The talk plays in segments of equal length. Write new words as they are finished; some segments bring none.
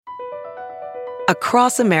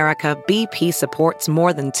Across America, BP supports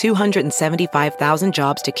more than 275,000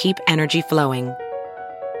 jobs to keep energy flowing.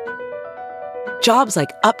 Jobs like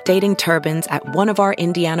updating turbines at one of our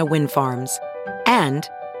Indiana wind farms and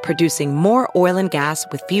producing more oil and gas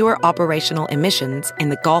with fewer operational emissions in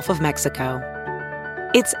the Gulf of Mexico.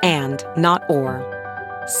 It's and, not or.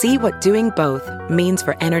 See what doing both means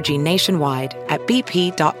for energy nationwide at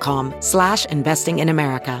bp.com/investing in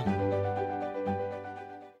America.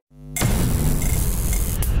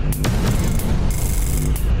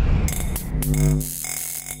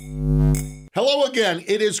 Hello again.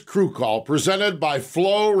 It is Crew Call, presented by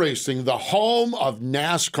Flow Racing, the home of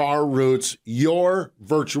NASCAR Roots, your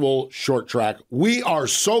virtual short track. We are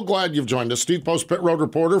so glad you've joined us. Steve Post, pit road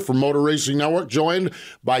reporter for Motor Racing Network, joined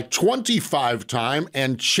by 25-time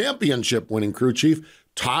and championship-winning crew chief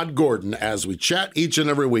Todd Gordon as we chat each and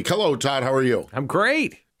every week. Hello, Todd. How are you? I'm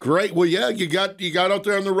great. Great. Well, yeah, you got out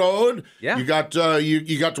there on the road. Yeah. You got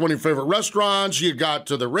you got to one of your favorite restaurants. You got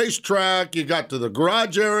to the racetrack. You got to the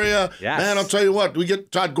garage area. Yes. Man, I'll tell you what. We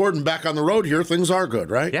get Todd Gordon back on the road here. Things are good,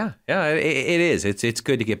 right? Yeah. It is. It's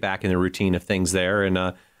good to get back in the routine of things there. And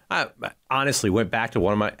I honestly went back to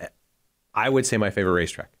one of my, I would say my favorite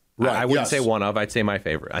racetrack. Right. I wouldn't say one of. I'd say my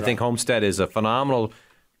favorite. I think Homestead is a phenomenal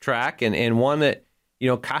track and one that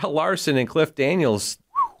Kyle Larson and Cliff Daniels,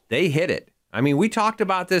 they hit it. I mean, we talked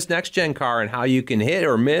about this next-gen car and how you can hit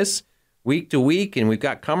or miss week to week, and we've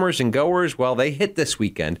got comers and goers. Well, they hit this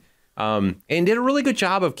weekend and did a really good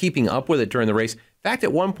job of keeping up with it during the race. In fact,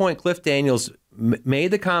 at one point, Cliff Daniels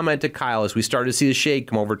made the comment to Kyle as we started to see the shade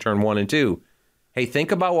come over turn 1 and 2. Hey,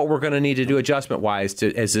 think about what we're going to need to do adjustment-wise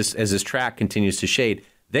as this track continues to shade.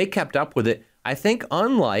 They kept up with it. I think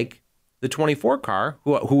unlike the 24 car,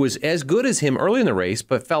 who was as good as him early in the race,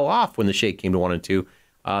 but fell off when the shade came to 1 and 2,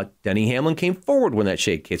 Denny Hamlin came forward when that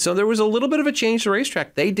shade came. So there was a little bit of a change to the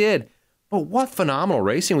racetrack. They did. But what phenomenal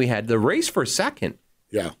racing we had. The race for second.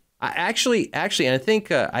 Yeah. Actually, I think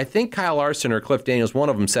Kyle Larson or Cliff Daniels, one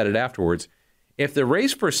of them said it afterwards. If the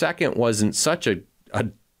race for second wasn't such a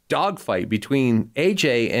dogfight between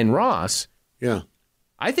AJ and Ross,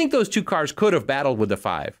 I think those two cars could have battled with the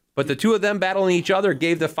 5. But the two of them battling each other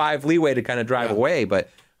gave the 5 leeway to kind of drive away.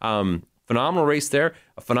 But phenomenal race there.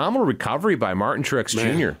 A phenomenal recovery by Martin Truex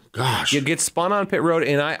Jr. Gosh. You get spun on pit road,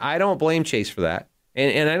 and I don't blame Chase for that.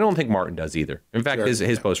 And I don't think Martin does either. In fact,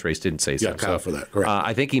 his post-race didn't say so. Yeah, Kyle for that. Correct.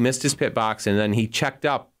 I think he missed his pit box, and then he checked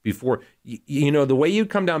up before. The way you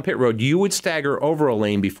come down pit road, you would stagger over a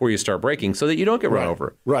lane before you start braking so that you don't get run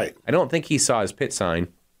over. Right. I don't think he saw his pit sign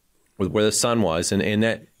with where the sun was, and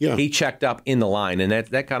that he checked up in the line, and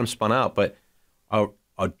that got him spun out. But a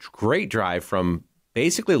great drive from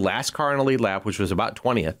basically last car in the lead lap, which was about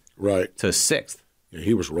 20th, to 6th. Yeah,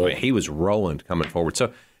 he was rolling. He was rolling coming forward.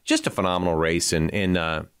 So just a phenomenal race. And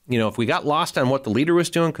if we got lost on what the leader was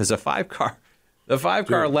doing, because the 5 car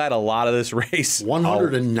led a lot of this race.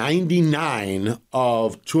 199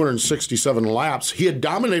 of 267 laps. He had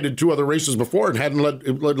dominated 2 other races before and hadn't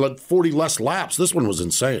led 40 less laps. This one was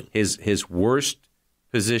insane. His worst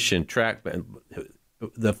position track.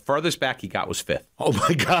 The farthest back he got was 5th. Oh,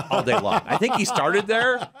 my God. All day long. I think he started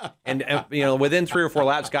there and within 3 or 4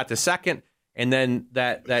 laps got to 2nd. And then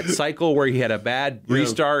that cycle where he had a bad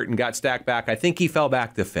restart and got stacked back, I think he fell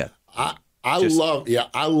back to 5th.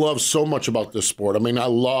 I love so much about this sport. I mean, I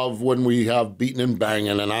love when we have beating and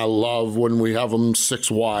banging, and I love when we have them 6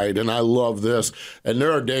 wide, and I love this. And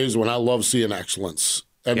there are days when I love seeing excellence.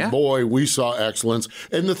 And boy, we saw excellence.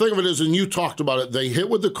 And the thing of it is, and you talked about it, they hit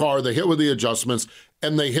with the car, they hit with the adjustments,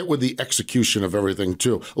 and they hit with the execution of everything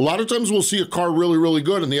too. A lot of times we'll see a car really, really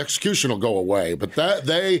good, and the execution will go away. But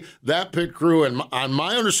that pit crew, and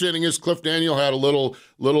my understanding is Cliff Daniel had a little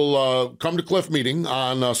come to Cliff meeting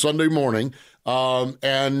on Sunday morning.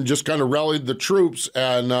 And just kind of rallied the troops,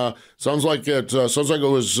 and sounds like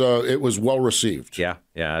it was well received. Yeah.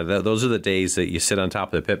 Those are the days that you sit on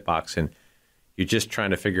top of the pit box and you're just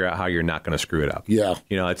trying to figure out how you're not going to screw it up. Yeah.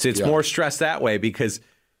 It's more stress that way because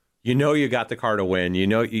you got the car to win.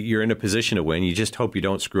 You're in a position to win. You just hope you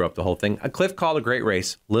don't screw up the whole thing. Cliff called a great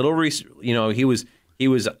race. He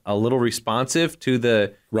was a little responsive to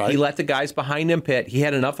the. Right. He let the guys behind him pit. He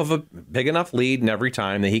had enough of a big enough lead, and every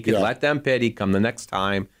time that he could let them pit, he'd come the next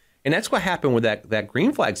time. And that's what happened with that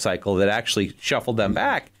green flag cycle that actually shuffled them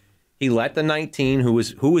back. He let the 19, who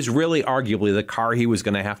was really arguably the car he was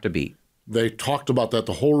going to have to beat. They talked about that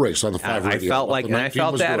the whole race on the 5 radio. I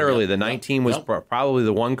felt that early. The 19 was probably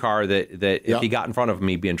the one car that if he got in front of him,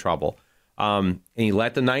 he'd be in trouble. And he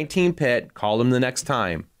let the 19 pit, called him the next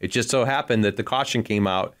time. It just so happened that the caution came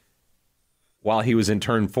out while he was in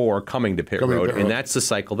turn 4 coming to pit road, and that's the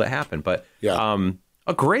cycle that happened. But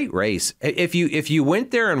A great race. If you went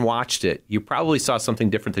there and watched it, you probably saw something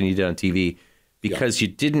different than you did on TV because you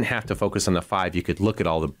didn't have to focus on the 5. You could look at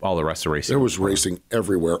all the rest of the racing. There was racing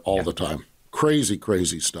everywhere all the time. Crazy,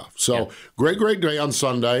 crazy stuff. So great day on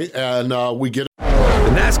Sunday, and we get.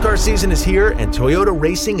 The NASCAR season is here, and Toyota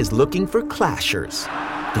Racing is looking for clashers.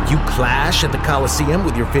 Did you clash at the Coliseum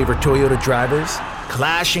with your favorite Toyota drivers?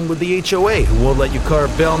 Clashing with the HOA who won't let you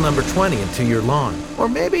carve bell number 20 into your lawn? Or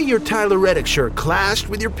maybe your Tyler Reddick shirt clashed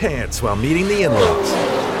with your pants while meeting the in-laws?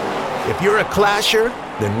 If you're a clasher,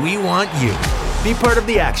 then we want you. Be part of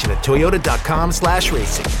the action at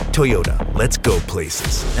toyota.com/racing. Toyota, let's go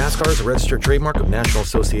places. NASCAR is a registered trademark of National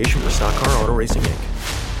Association for Stock Car Auto Racing, Inc.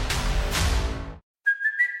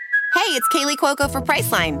 Hey, it's Kaylee Cuoco for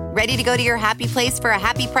Priceline. Ready to go to your happy place for a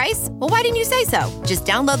happy price? Well, why didn't you say so? Just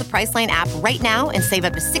download the Priceline app right now and save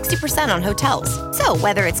up to 60% on hotels. So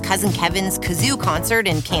whether it's Cousin Kevin's Kazoo Concert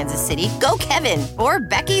in Kansas City, go Kevin, or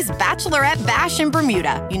Becky's Bachelorette Bash in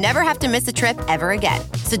Bermuda, you never have to miss a trip ever again.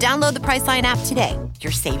 So download the Priceline app today.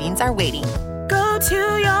 Your savings are waiting. Go to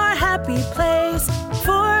your happy place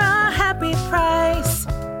for a happy price.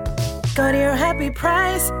 Go to your happy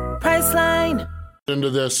price, Priceline. We get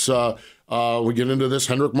into this.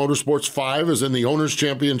 Hendrick Motorsports 5 is in the Owners'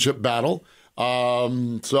 Championship battle.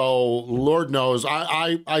 So Lord knows,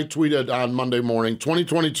 I tweeted on Monday morning,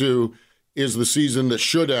 2022 is the season that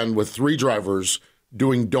should end with 3 drivers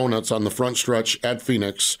doing donuts on the front stretch at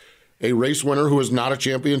Phoenix. A race winner who is not a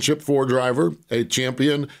Championship 4 driver, a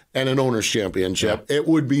champion, and an Owners' Championship. Yeah. It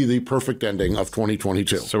would be the perfect ending of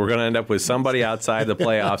 2022. So we're going to end up with somebody outside the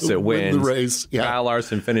playoffs that wins. The race. Yeah. Kyle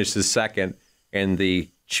Larson finishes second, and the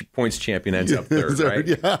points champion ends up third, right?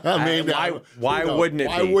 Yeah, I mean, why wouldn't it be?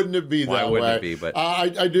 Why wouldn't it be that way? Why wouldn't it be? But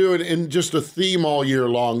I do it in just a theme all year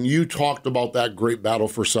long. You talked about that great battle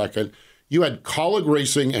for second. You had Colleague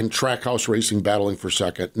Racing and Trackhouse Racing battling for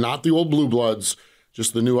second, not the old Blue Bloods,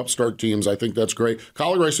 just the new upstart teams. I think that's great.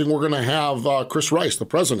 Colleague Racing, we're going to have Chris Rice, the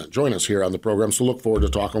president, join us here on the program, so look forward to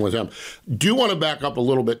talking with him. Do want to back up a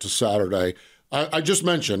little bit to Saturday. I just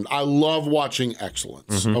mentioned I love watching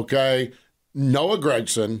excellence, okay? Noah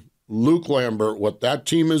Gragson, Luke Lambert, what that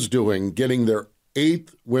team is doing, getting their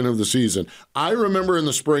 8th win of the season. I remember in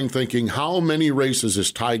the spring thinking, how many races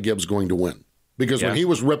is Ty Gibbs going to win? Because when he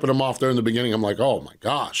was ripping them off there in the beginning, I'm like, oh, my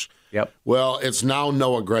gosh. Yep. Well, it's now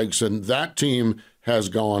Noah Gragson. That team has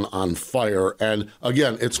gone on fire. And,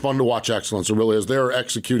 again, it's fun to watch excellence. It really is. They're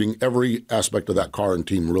executing every aspect of that car and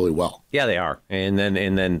team really well. Yeah, they are. And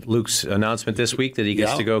then Luke's announcement this week that he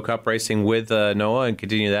gets to go cup racing with Noah and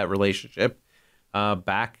continue that relationship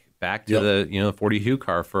back to the 42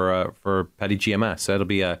 car for Petty GMS. So it'll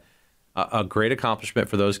be a great accomplishment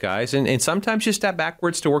for those guys. And sometimes you step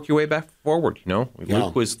backwards to work your way back forward.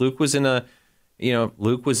 Luke was in a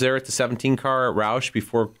Luke was there at the 17 car at Roush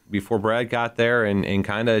before Brad got there and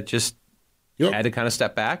kind of just had to kind of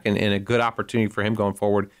step back and a good opportunity for him going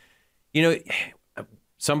forward.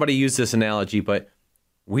 Somebody used this analogy, but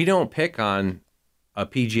we don't pick on a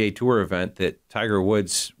PGA Tour event that Tiger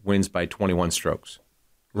Woods wins by 21 strokes.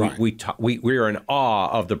 Right. We are in awe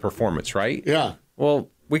of the performance, right? Yeah. Well,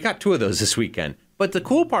 we got 2 of those this weekend. But the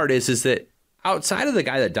cool part is that outside of the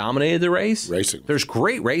guy that dominated the race, there's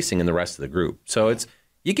great racing in the rest of the group. So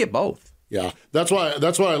you get both. Yeah, that's why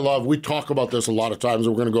I love. We talk about this a lot of times.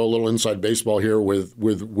 We're going to go a little inside baseball here with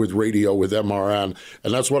radio with MRN,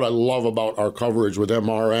 and that's what I love about our coverage with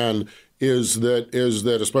MRN. Is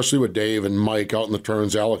that especially with Dave and Mike out in the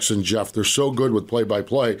turns, Alex and Jeff, they're so good with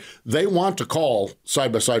play-by-play. They want to call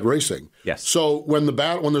side-by-side racing. Yes. So when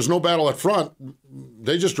there's no battle at front,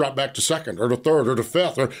 they just drop back to second or to third or to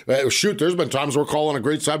fifth. Or there's been times we're calling a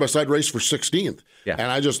great side-by-side race for 16th. Yeah.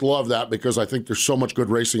 And I just love that because I think there's so much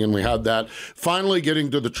good racing, and we had that. Finally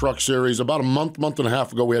getting to the truck series, about a month and a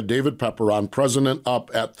half ago, we had David Pepper on, president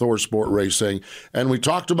up at Thor Sport Racing, and we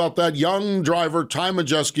talked about that young driver, Ty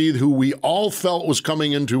Majeski, who we all felt was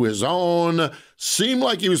coming into his own, seemed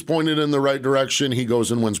like he was pointed in the right direction. He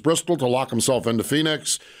goes and wins Bristol to lock himself into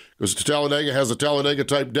Phoenix, goes to Talladega, has a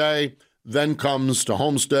Talladega-type day, then comes to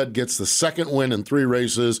Homestead, gets the second win in 3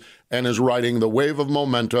 races, and is riding the wave of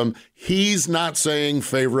momentum. He's not saying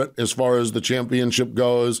favorite as far as the championship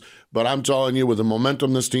goes, but I'm telling you, with the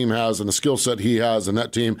momentum this team has and the skill set he has and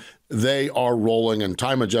that team, they are rolling, and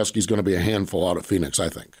Ty Majeski's going to be a handful out at Phoenix, I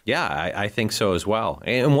think. Yeah, I think so as well.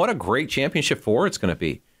 And what a great championship 4 it's going to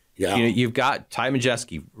be. Yeah. You've got Ty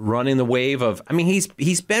Majeski running the wave of,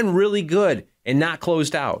 he's been really good and not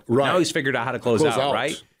closed out. Right. Now he's figured out how to close out,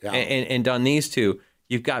 right? Yeah. And done these 2.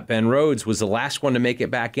 You've got Ben Rhodes was the last one to make it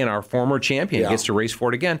back in, our former champion, gets to race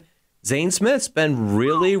for it again. Zane Smith's been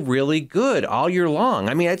really, really good all year long.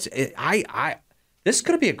 this is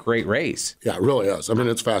going to be a great race. Yeah, it really is. I mean,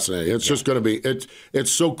 it's fascinating. It's just going to be,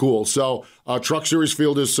 it's so cool. So Truck Series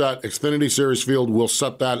field is set. Xfinity Series field will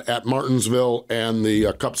set that at Martinsville, and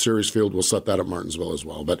the Cup Series field will set that at Martinsville as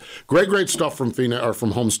well. But great stuff from Phoenix, or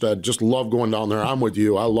from Homestead. Just love going down there. I'm with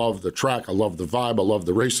you. I love the track. I love the vibe. I love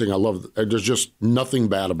the racing. There's just nothing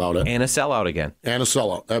bad about it. And a sellout again. And a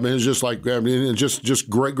sellout. I mean, it's just like, just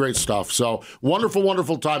great stuff. So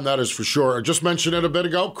wonderful time, that is for sure. I just mentioned it a bit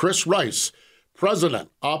ago. Chris Rice, president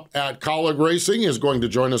up at Colleague Racing, is going to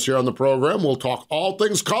join us here on the program. We'll talk all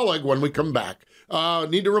things Colleague when we come back.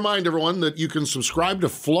 Need to remind everyone that you can subscribe to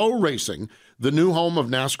Flow Racing, the new home of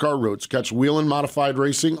NASCAR Roots. Catch Whelen Modified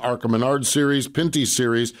Racing, ARCA Menard Series, Pinty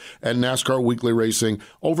Series, and NASCAR Weekly Racing.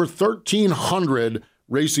 Over 1,300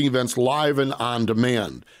 racing events live and on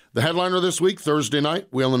demand. The headliner this week, Thursday night,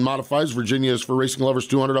 Whelen Modifies, Virginia is for Racing Lovers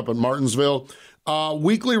 200 up at Martinsville.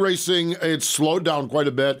 Weekly racing, it's slowed down quite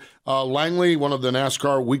a bit. Langley, one of the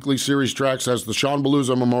NASCAR Weekly Series tracks, has the Sean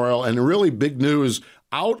Beluza Memorial, and really big news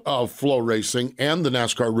out of Flow Racing and the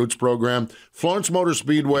NASCAR Roots program, Florence Motor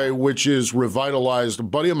Speedway, which is revitalized. A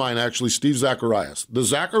buddy of mine, actually, Steve Zacharias. The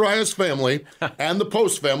Zacharias family and the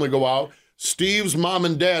Post family go out. Steve's mom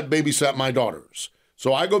and dad babysat my daughters.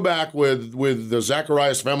 So I go back with the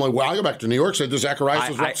Zacharias family. Well, I go back to New York. The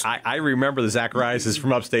Zacharias. I remember the Zacharias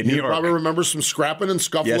from upstate New York. You probably remember some scrapping and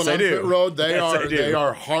scuffling yes, on pit road. They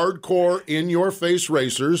are hardcore, in-your-face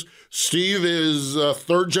racers. Steve is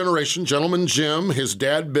third generation, Gentleman Jim. His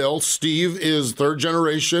dad, Bill. Steve is third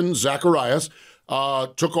generation, Zacharias.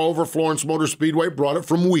 Took over Florence Motor Speedway, brought it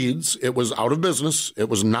from weeds. It was out of business. It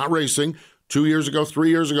was not racing. 3 years ago,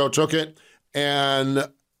 took it and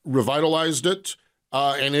revitalized it.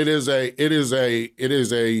 And it is a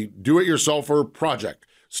do-it-yourselfer project.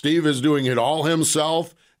 Steve is doing it all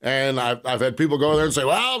himself, and I've had people go there and say,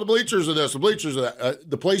 "Well, the bleachers are this, the bleachers are that."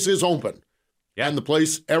 The place is open, and the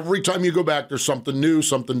place, every time you go back, there's something new,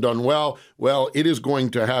 something done well. Well, it is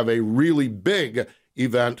going to have a really big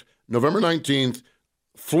event, November 19th.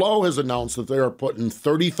 Flo has announced that they are putting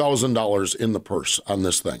 $30,000 in the purse on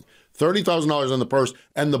this thing, $30,000 in the purse,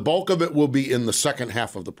 and the bulk of it will be in the second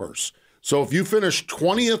half of the purse. So if you finish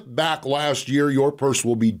 20th back last year, your purse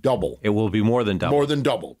will be double. It will be more than double. More than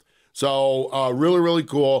doubled. So really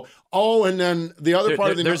cool. Oh, and then the other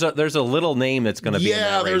part of the... There's a little name that's going to be in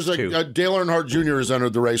that race, too. Yeah, there's Dale Earnhardt Jr. has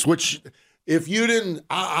entered the race, which if you didn't...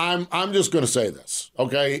 I'm just going to say this,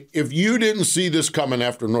 okay? If you didn't see this coming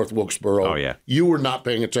after North Wilkesboro, you were not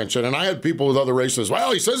paying attention. And I had people with other races,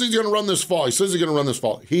 well, he says he's going to run this fall.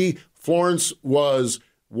 Florence was...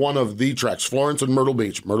 one of the tracks, Florence and Myrtle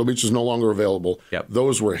Beach. Myrtle Beach is no longer available. Yep.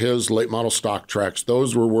 Those were his late model stock tracks.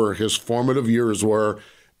 Those were where his formative years were.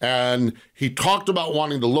 And he talked about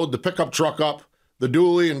wanting to load the pickup truck up, the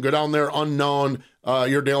dually, and go down there unknown.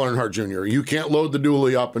 You're Dale Earnhardt Jr. You can't load the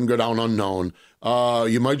dually up and go down unknown.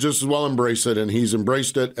 You might just as well embrace it, and he's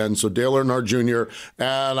embraced it. And so Dale Earnhardt Jr.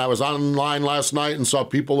 And I was online last night and saw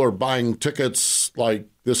people are buying tickets. Like,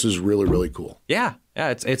 this is really, really cool. Yeah,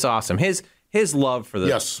 it's awesome. His love for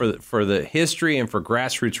the history and for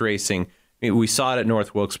grassroots racing. I mean, we saw it at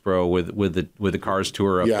North Wilkesboro with the Cars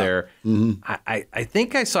Tour up there. Mm-hmm. I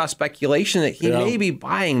think I saw speculation that he may be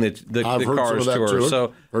buying the Cars Tour. Too.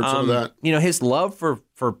 So heard some of that. His love for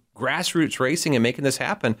grassroots racing and making this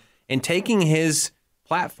happen and taking his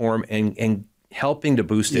platform and helping to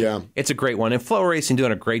boost it. Yeah. It's a great one. And Flow Racing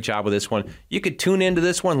doing a great job with this one. You could tune into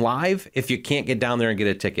this one live if you can't get down there and get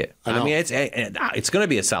a ticket. I mean, it's going to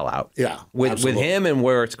be a sellout. Yeah, with him and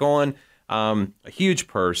where it's going, a huge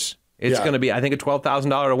purse. It's going to be, I think, a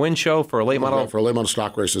 $12,000 win show for a late model. For a late model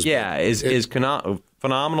stock races. Yeah, is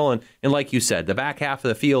phenomenal. And like you said, the back half of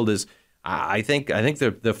the field is, I think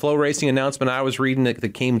the Flow Racing announcement I was reading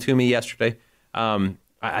that came to me yesterday,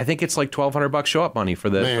 I think it's like $1,200 show up money for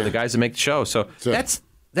the guys that make the show. So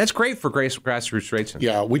that's great for grassroots racing.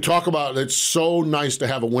 Yeah, we talk about it's so nice to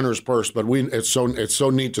have a winner's purse, but it's so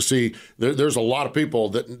neat to see there's a lot of people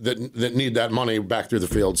that need that money back through the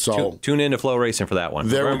field. So tune in to Flow Racing for that one.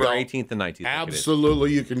 November 18th and 19th.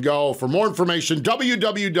 Absolutely, you can go. For more information,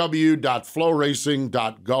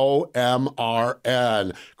 www.flowracing.go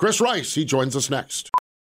MRN. Chris Rice, he joins us next.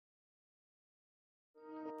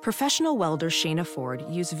 Professional welder Shayna Ford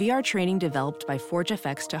used VR training developed by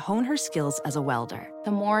ForgeFX to hone her skills as a welder. The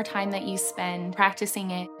more time that you spend practicing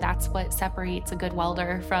it, that's what separates a good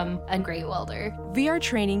welder from a great welder. VR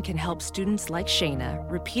training can help students like Shayna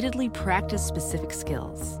repeatedly practice specific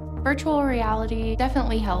skills. Virtual reality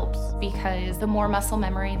definitely helps because the more muscle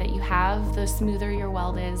memory that you have, the smoother your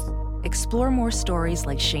weld is. Explore more stories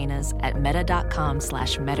like Shayna's at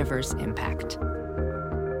meta.com/metaverseimpact.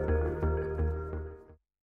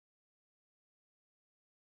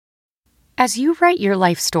 As you write your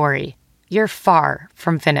life story, you're far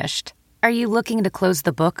from finished. Are you looking to close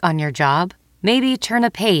the book on your job? Maybe turn a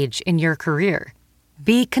page in your career?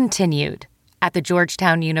 Be continued at the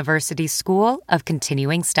Georgetown University School of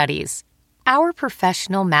Continuing Studies. Our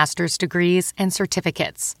professional master's degrees and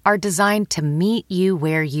certificates are designed to meet you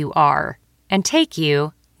where you are and take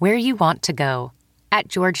you where you want to go. At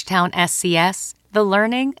Georgetown SCS, the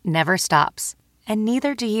learning never stops, and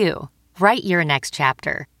neither do you. Write your next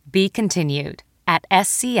chapter. Be continued at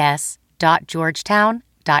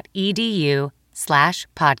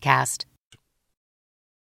scs.georgetown.edu/podcast.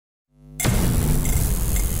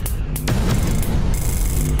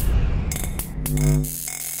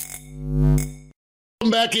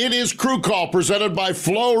 Welcome back. It is Crew Call presented by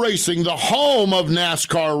Flow Racing, the home of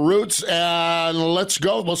NASCAR roots. And let's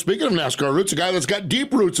go. Well, speaking of NASCAR roots, a guy that's got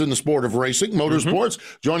deep roots in the sport of racing, motorsports,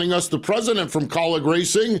 joining us, the president from Colleague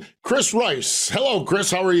Racing, Chris Rice. Hello, Chris.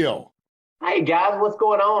 How are you? Hey, guys, what's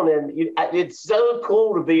going on? And it's so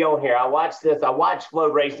cool to be on here. I watch Flow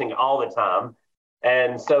Racing all the time.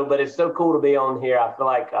 And so, but it's so cool to be on here. I feel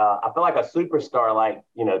like a superstar, like,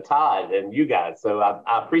 Todd and you guys. So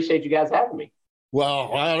I appreciate you guys having me.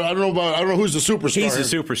 Well, I don't know who's the superstar. He's the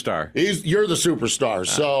superstar. You're the superstar.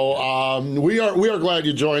 So we are glad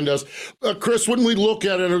you joined us, Chris. When we look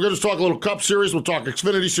at it, we're going to talk a little Cup Series. We'll talk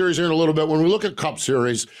Xfinity Series here in a little bit. When we look at Cup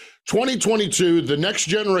Series 2022, the next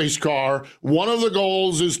gen race car, one of the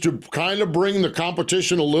goals is to kind of bring the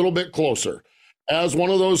competition a little bit closer. As one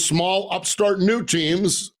of those small upstart new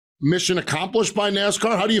teams, mission accomplished by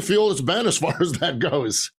NASCAR. How do you feel it's been as far as that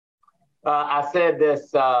goes? I said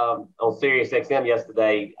this on Sirius XM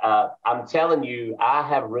yesterday. I'm telling you, I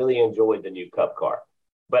have really enjoyed the new Cup car,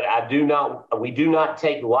 but we do not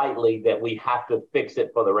take lightly that we have to fix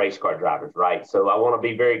it for the race car drivers, right? So I want to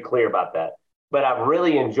be very clear about that. But I've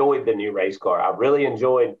really enjoyed the new race car. I've really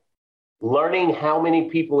enjoyed learning how many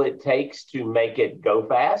people it takes to make it go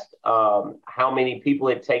fast, how many people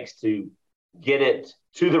it takes to get it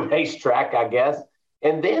to the racetrack, I guess.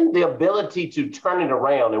 And then the ability to turn it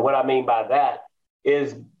around. And what I mean by that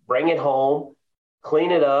is bring it home, clean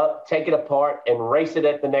it up, take it apart, and race it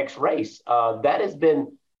at the next race. I've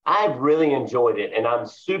really enjoyed it, and I'm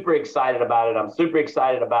super excited about it. I'm super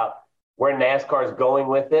excited about where NASCAR is going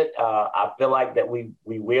with it. I feel like that we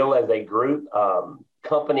will, as a group,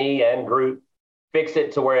 company and group, fix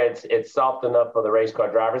it to where it's soft enough for the race car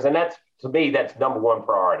drivers. And to me, that's number one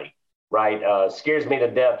priority, right? Scares me to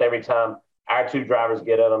death every time our two drivers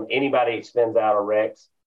get on them, anybody spins out or wrecks.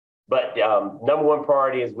 But number one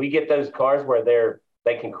priority is we get those cars where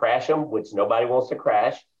they can crash them, which nobody wants to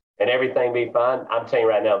crash, and everything be fine. I'm telling you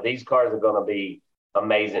right now, these cars are going to be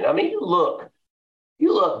amazing. I mean, you look,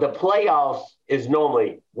 the playoffs is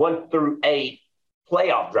normally 1 through 8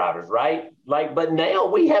 playoff drivers, right? But now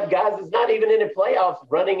we have guys that's not even in the playoffs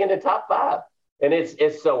running in the top 5. And it's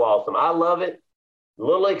so awesome. I love it. A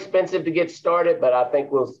little expensive to get started, but I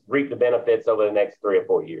think we'll reap the benefits over the next 3 or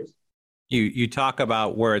 4 years. You talk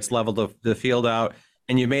about where it's leveled the field out,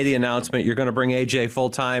 and you made the announcement you're going to bring AJ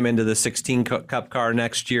full-time into the 16 Cup car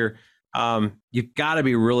next year. You've got to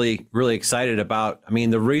be really, really excited about,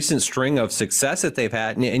 the recent string of success that they've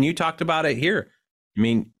had, and you talked about it here.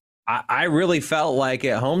 I really felt like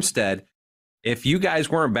at Homestead, if you guys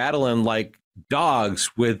weren't battling like dogs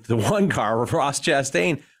with the one car, Ross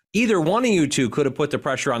Chastain, either one of you two could have put the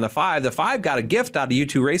pressure on the 5. The 5 got a gift out of you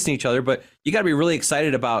two racing each other, but you got to be really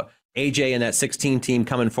excited about AJ and that 16 team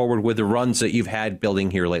coming forward with the runs that you've had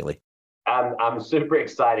building here lately. I'm super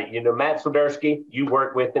excited. Matt Swiderski, you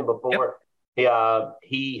worked with him before. Yep.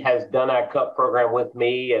 He has done our Cup program with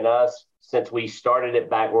me and us since we started it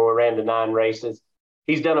back when we ran the 9 races.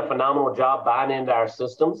 He's done a phenomenal job buying into our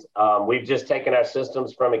systems. We've just taken our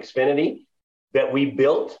systems from Xfinity that we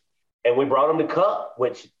built, and we brought them to Cup,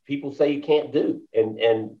 which people say you can't do.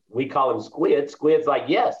 And we call him Squid. Squid's like,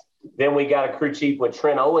 yes. Then we got a crew chief with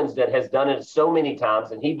Trent Owens that has done it so many times,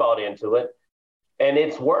 and he bought into it. And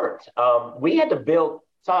it's worked. We had to build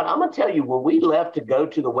 – Todd, I'm going to tell you, when we left to go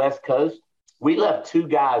to the West Coast, we left 2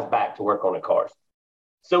 guys back to work on the cars.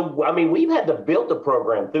 So, we've had to build the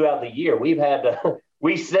program throughout the year. We've had to –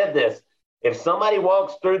 we said this. If somebody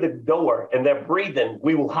walks through the door and they're breathing,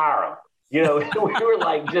 we will hire them. We were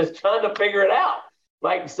just trying to figure it out.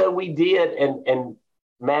 So we did, and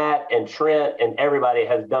Matt and Trent and everybody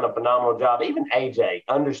has done a phenomenal job. Even AJ,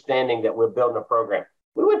 understanding that we're building a program.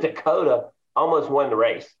 We went to Coda, almost won the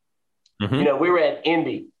race. Mm-hmm. We were at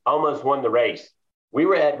Indy, almost won the race. We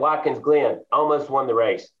were at Watkins Glen, almost won the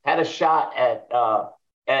race. Had a shot at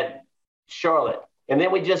Charlotte, and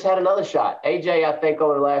then we just had another shot. AJ, I think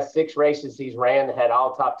over the last 6 races he's ran, had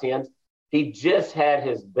all top 10s. He just had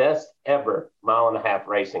his best ever 1.5 mile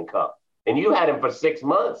racing cup. And you had him for 6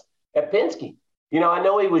 months at Penske. I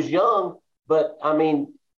know he was young, but I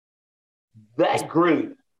mean, that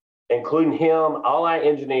group, including him, all our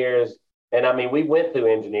engineers, and I mean, we went through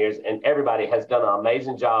engineers, and everybody has done an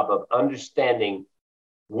amazing job of understanding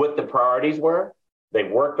what the priorities were. They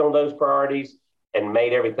worked on those priorities and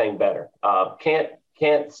made everything better.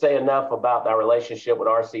 Can't say enough about our relationship with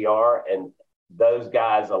RCR and those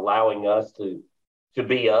guys allowing us to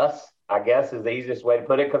be us, I guess is the easiest way to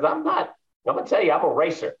put it. Because I'm going to tell you, I'm a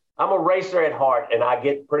racer. I'm a racer at heart, and I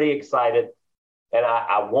get pretty excited. And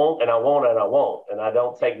I won't, and I won't, and I won't. And I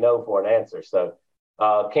don't take no for an answer. So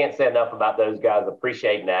can't say enough about those guys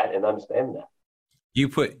appreciating that and understanding that.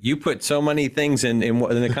 You put so many things in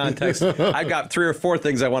the context. I've got 3 or 4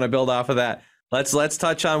 things I want to build off of that. Let's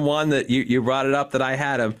touch on one that you brought it up that I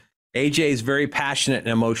had him. AJ is very passionate and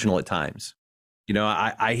emotional at times.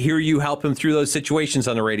 I hear you help him through those situations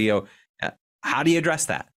on the radio. How do you address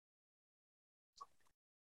that?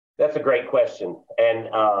 That's a great question.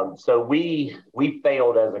 And so we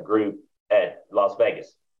failed as a group at Las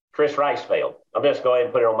Vegas. Chris Rice failed. I'm just going to go ahead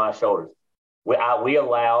and put it on my shoulders. We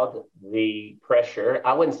allowed the pressure.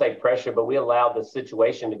 I wouldn't say pressure, but we allowed the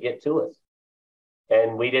situation to get to us.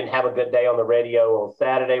 And we didn't have a good day on the radio on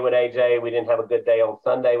Saturday with AJ. We didn't have a good day on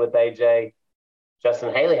Sunday with AJ.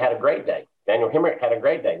 Justin Haley had a great day. Daniel Hemrick had a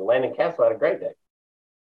great day. Landon Castle had a great day.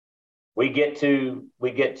 We get to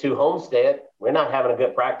Homestead. We're not having a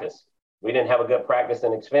good practice. We didn't have a good practice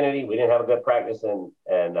in Xfinity. We didn't have a good practice in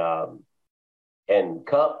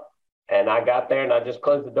Cup. And I got there and I just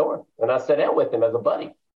closed the door. And I sat down with him as a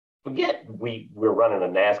buddy. Forget we're running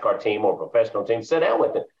a NASCAR team or a professional team. Sit down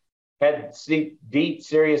with him. Had deep,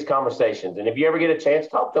 serious conversations. And if you ever get a chance,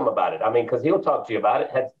 talk to him about it. I mean, because he'll talk to you about it.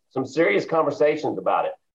 Had some serious conversations about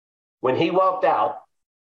it. When he walked out,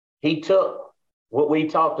 he took what we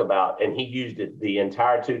talked about and he used it the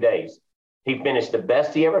entire 2 days. He finished the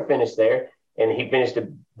best he ever finished there. And he finished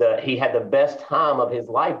he had the best time of his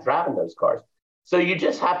life driving those cars. So you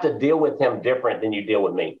just have to deal with him different than you deal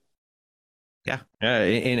with me. Yeah.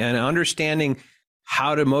 And understanding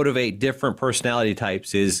how to motivate different personality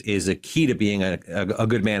types is a key to being a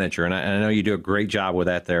good manager. And I know you do a great job with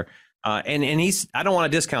that there. And I don't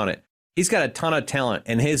want to discount it. He's got a ton of talent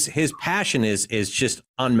and his passion is just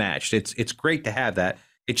unmatched. It's great to have that.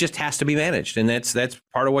 It just has to be managed. And that's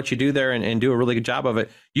part of what you do there and do a really good job of it.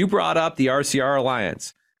 You brought up the RCR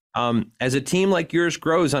Alliance. As a team like yours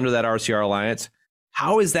grows under that RCR Alliance,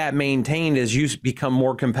 how is that maintained as you become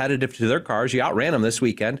more competitive to their cars? You outran them this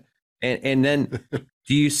weekend. And then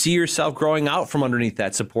do you see yourself growing out from underneath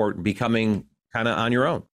that support and becoming kind of on your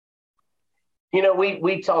own?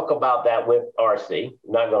 We talk about that with RC.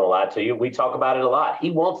 I'm not going to lie to you. We talk about it a lot. He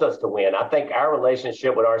wants us to win. I think our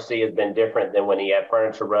relationship with RC has been different than when he had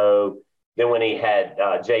Furniture Row, than when he had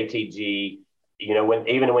JTG, even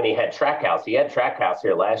when he had Trackhouse. He had Trackhouse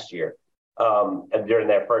here last year during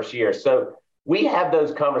their first year. So we have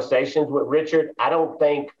those conversations with Richard. I don't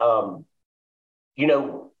think,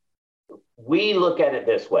 we look at it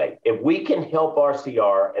this way. If we can help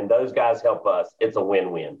RCR and those guys help us, it's a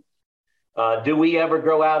win-win. Do we ever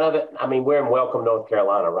grow out of it? I mean, we're in Welcome, North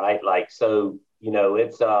Carolina, right? It's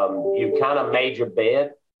you kind of made your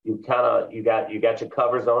bed. You got your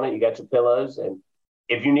covers on it. You got your pillows. And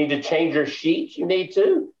if you need to change your sheets, you need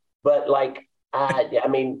to. But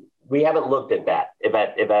we haven't looked at that.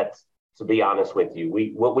 If that's to be honest with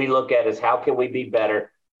you, what we look at is how can we be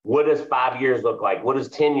better? What does 5 years look like? What does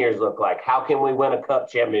 10 years look like? How can we win a Cup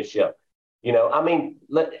championship?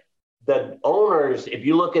 The owners, if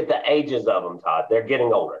you look at the ages of them, Todd, they're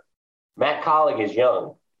getting older. Matt Collig is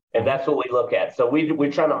young, and that's what we look at. So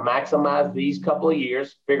we're trying to maximize these couple of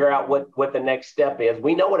years, figure out what the next step is.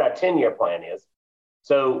 We know what our 10-year plan is.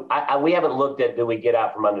 So we haven't looked at do we get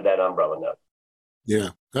out from under that umbrella? No. Yeah,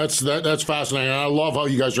 that's fascinating. I love how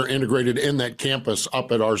you guys are integrated in that campus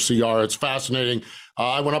up at RCR. It's fascinating.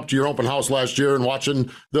 I went up to your open house last year and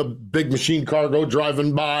watching the big machine car go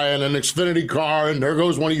driving by and an Xfinity car, and there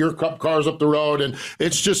goes one of your Cup cars up the road, and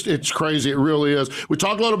it's crazy. It really is. We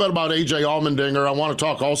talked a little bit about AJ Allmendinger. I want to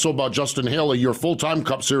talk also about Justin Haley, your full-time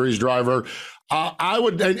Cup Series driver.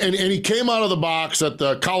 And he came out of the box at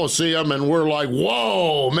the Coliseum, and we're like,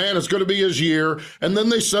 whoa, man, it's going to be his year. And then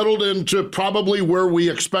they settled into probably where we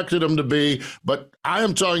expected him to be. But I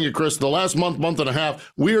am telling you, Chris, the last month and a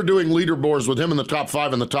half, we are doing leaderboards with him in the top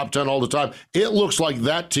 5 and the top 10 all the time. It looks like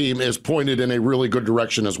that team is pointed in a really good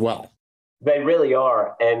direction as well. They really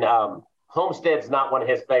are. And Homestead's not one of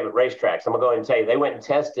his favorite racetracks. I'm going to go ahead and tell you, they went and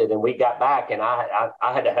tested, and we got back, and I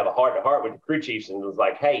had to have a heart-to-heart with the crew chiefs, and was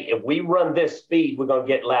like, hey, if we run this speed, we're going to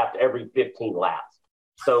get lapped every 15 laps.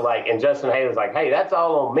 So, and Justin Haley's like, hey, that's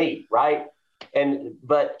all on me, right?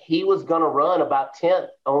 But he was going to run about 10th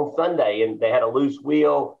on Sunday, and they had a loose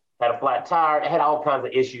wheel, had a flat tire, had all kinds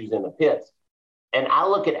of issues in the pits. And I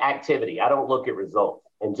look at activity. I don't look at results.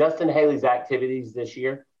 And Justin Haley's activities this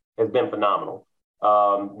year has been phenomenal.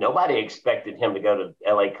 Nobody expected him to go to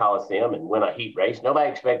LA Coliseum and win a heat race.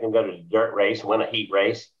 Nobody expected him to go to the dirt race and win a heat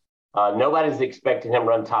race. Nobody's expected him to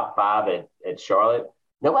run top 5 at Charlotte.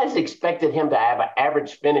 Nobody's expected him to have an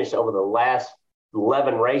average finish over the last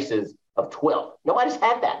 11 races of 12. Nobody's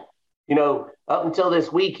had that. Up until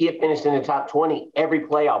this week, he had finished in the top 20 every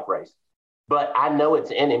playoff race. But I know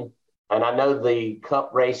it's in him, and I know the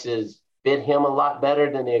Cup races fit him a lot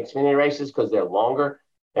better than the Xfinity races because they're longer.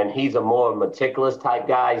 And he's a more meticulous type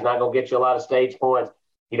guy. He's not going to get you a lot of stage points.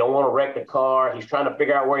 He don't want to wreck the car. He's trying to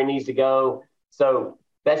figure out where he needs to go. So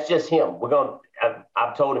that's just him.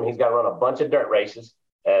 I've told him he's got to run a bunch of dirt races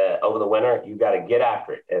over the winter. You got to get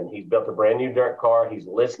after it. And he's built a brand new dirt car. He's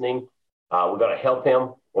listening. We're going to help him,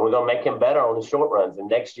 and we're going to make him better on the short runs. And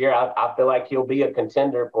next year, I feel like he'll be a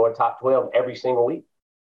contender for a top 12 every single week.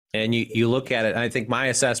 And you look at it, I think my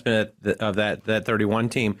assessment of that 31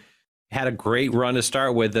 team had a great run to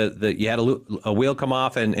start with. You had a wheel come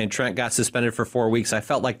off, and Trent got suspended for 4 weeks. I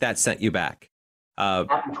felt like that sent you back. It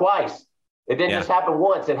happened twice. It didn't just happen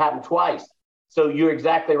once. It happened twice. So you're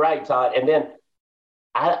exactly right, Todd. And then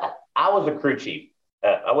I was a crew chief.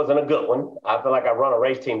 I wasn't a good one. I feel like I run a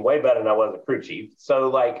race team way better than I was a crew chief.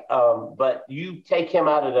 So but you take him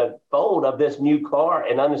out of the fold of this new car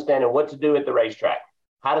and understanding what to do at the racetrack,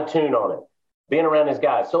 how to tune on it, being around his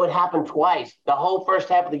guys. So it happened twice. The whole first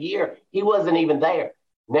half of the year, he wasn't even there.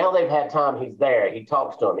 Now they've had time. He's there. He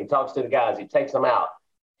talks to them. He talks to the guys. He takes them out.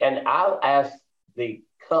 And I'll ask the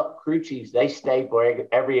Cup crew chiefs, they stay for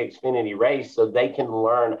every Xfinity race so they can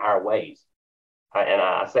learn our ways. And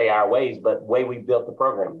I say our ways, but the way we built the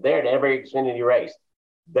program. They're at every Xfinity race.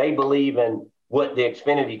 They believe in what the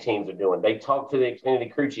Xfinity teams are doing. They talk to the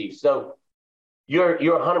Xfinity crew chiefs. So you're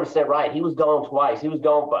 100% right. He was gone twice. He was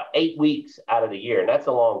gone for 8 weeks out of the year, and that's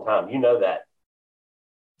a long time. You know that.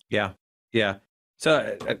 Yeah.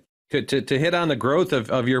 So to hit on the growth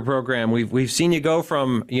of your program, we've seen you go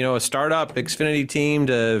from a startup Xfinity team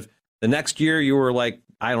to the next year you were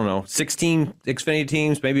 16 Xfinity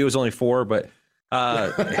teams. Maybe it was only 4, but.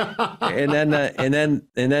 And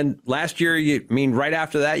then last year, right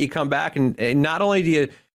after that, you come back and not only do you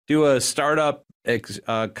do a startup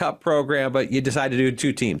Cup program, but you decide to do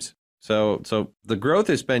 2 teams. So the growth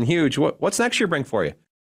has been huge. What's next year bring for you?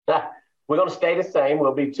 We're going to stay the same.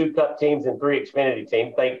 We'll be 2 Cup teams and 3 Xfinity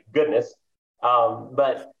teams. Thank goodness.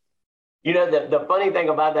 But the funny thing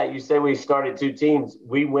about that, you say we started 2 teams.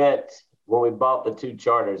 We went when we bought the 2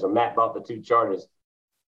 charters, or Matt bought the 2 charters.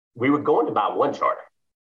 We were going to buy 1 charter,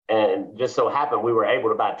 and just so happened we were able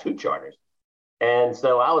to buy 2 charters. And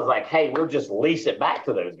so I was like, hey, we'll just lease it back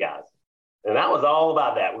to those guys. And that was all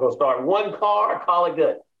about that. We're going to start 1 car, call it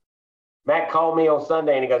good. Matt called me on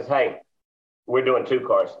Sunday and he goes, hey, we're doing 2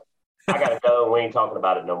 cars. I got to go, and we ain't talking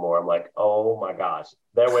about it no more. I'm like, oh my gosh,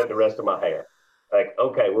 there went the rest of my hair. Like,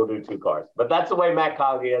 okay, we'll do 2 cars. But that's the way Matt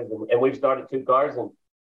Cogg is. And we've started 2 cars, and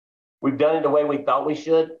we've done it the way we thought we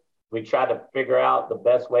should. We tried to figure out the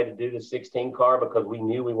best way to do the 16 car because we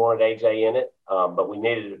knew we wanted AJ in it, but we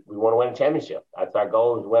want to win a championship. That's our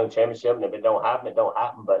goal, is to win a championship. And if it don't happen, it don't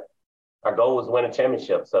happen. But our goal was to win a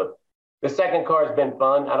championship. So the second car has been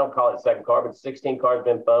fun. I don't call it second car, but the 16 car has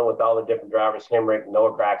been fun with all the different drivers, Hemrick,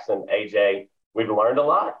 Noah Craxton, AJ. We've learned a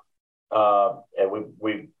lot, and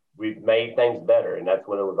we've made things better, and that's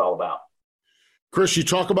what it was all about. Chris, you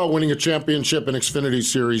talk about winning a championship and Xfinity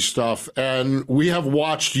Series stuff, and we have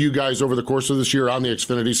watched you guys over the course of this year on the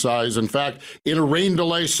Xfinity side. In fact, in a rain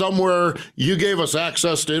delay somewhere, you gave us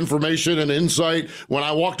access to information and insight when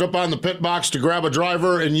I walked up on the pit box to grab a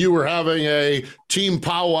driver, and you were having a team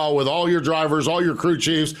powwow with all your drivers, all your crew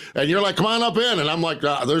chiefs, and you're like, come on up in. And I'm like,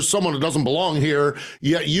 there's someone that doesn't belong here.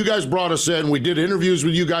 Yet you guys brought us in. We did interviews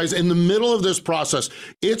with you guys in the middle of this process.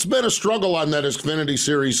 It's been a struggle on that Xfinity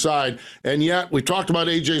Series side, and yet we talked about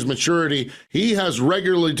AJ's maturity. He has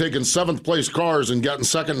regularly taken 7th place cars and gotten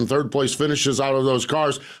 2nd and 3rd place finishes out of those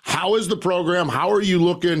cars. How is the program? How are you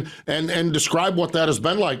looking? And describe what that has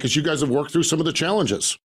been like, because you guys have worked through some of the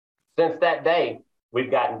challenges. Since that day,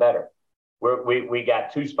 we've gotten better. We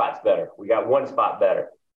got 2 spots better. We got 1 spot better.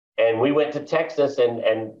 And we went to Texas,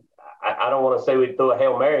 and I don't want to say we threw a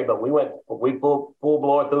Hail Mary, but we full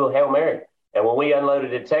blower through a Hail Mary. And when we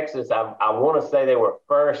unloaded at Texas, I want to say they were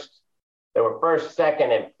first They were first,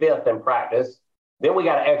 second, and fifth in practice. Then we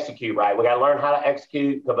got to execute, right? We got to learn how to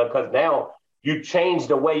execute because now you change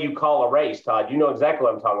the way you call a race, Todd. You know exactly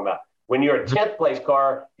what I'm talking about. When you're a 10th place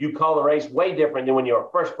car, you call the race way different than when you're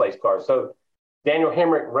a first place car. So Daniel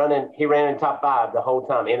Hemrick he ran in top 5 the whole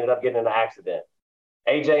time, ended up getting in an accident.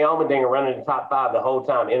 AJ Allmendinger running in the top 5 the whole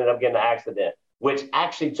time, ended up getting an accident, which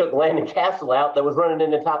actually took Landon Castle out that was running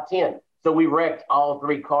in the top 10. So we wrecked all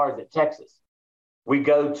 3 cars at Texas. We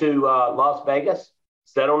go to Las Vegas,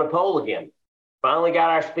 set on the pole again. Finally got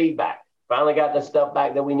our speed back. Finally got the stuff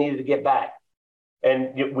back that we needed to get back.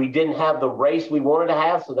 And we didn't have the race we wanted to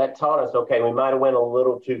have, so that taught us, okay, we might have went a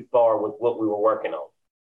little too far with what we were working on.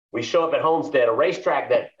 We show up at Homestead, a racetrack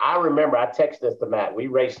that I remember, I texted this to Matt, we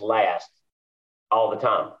raced last all the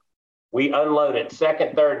time. We unloaded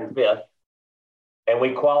second, third, and fifth, and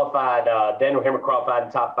we qualified, Daniel Hemrick qualified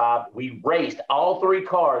in top 5. We raced all 3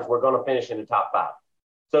 cars were going to finish in the top 5.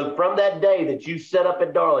 So from that day that you set up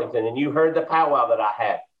at Darlington and you heard the powwow that I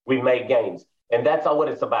had, we made gains. And that's all what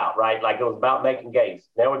it's about, right? Like it was about making gains.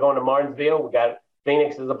 Now we're going to Martinsville. We got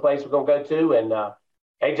Phoenix is a place we're going to go to. And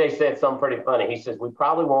AJ said something pretty funny. He says, we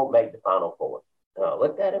probably won't make the Final Four.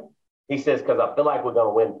 Looked at him. He says, because I feel like we're going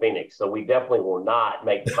to win Phoenix. So we definitely will not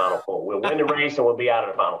make the Final Four. We'll win the race and we'll be out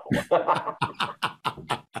of the Final Four.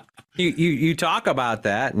 You talk about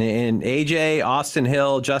that. And AJ, Austin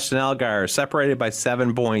Hill, Justin Allgaier separated by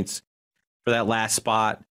 7 points for that last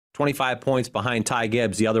spot. 25 points behind Ty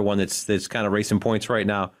Gibbs, the other one that's kind of racing points right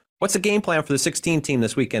now. What's the game plan for the 16 team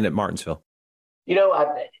this weekend at Martinsville? You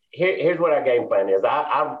know, here's what our game plan is.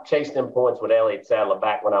 I chased them points with Elliott Sadler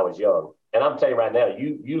back when I was young. And I'm telling you right now,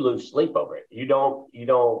 you lose sleep over it. You don't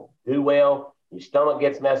do well. Your stomach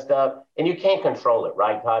gets messed up, and you can't control it,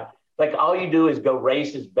 right, Todd? Like all you do is go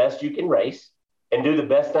race as best you can race and do the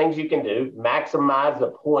best things you can do, maximize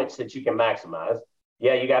the points that you can maximize.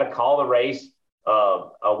 Yeah, you got to call the race.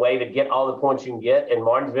 A way to get all the points you can get. And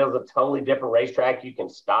Martinsville is a totally different racetrack. You can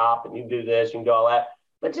stop and you can do this, you can do all that.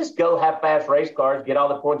 But just go have fast race cars, get all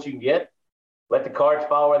the points you can get, let the cards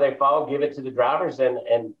fall where they fall, give it to the drivers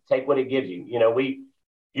and take what it gives you. You know, you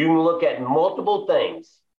can look at multiple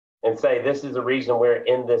things and say this is the reason we're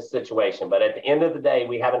in this situation. But at the end of the day,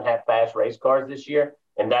 we haven't had fast race cars this year,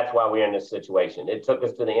 and that's why we're in this situation. It took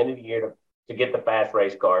us to the end of the year to get the fast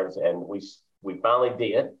race cars, and we finally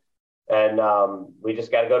did. And we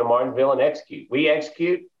just got to go to Martinsville and execute. We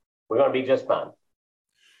execute, we're going to be just fine.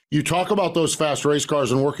 You talk about those fast race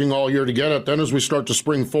cars and working all year to get it. Then as we start to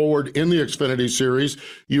spring forward in the Xfinity Series,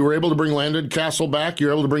 you were able to bring Landon Castle back.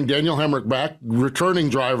 You're able to bring Daniel Hemrick back, returning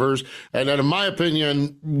drivers. And then, in my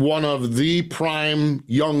opinion, one of the prime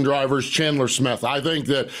young drivers, Chandler Smith. I think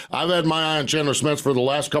that I've had my eye on Chandler Smith for the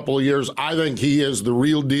last couple of years. I think he is the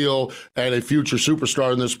real deal and a future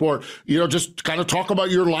superstar in this sport. You know, just kind of talk about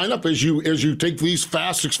your lineup as you take these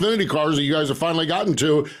fast Xfinity cars that you guys have finally gotten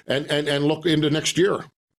to and look into next year.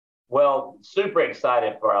 Well, super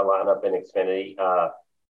excited for our lineup in Xfinity.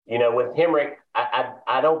 You know, with Hemrick,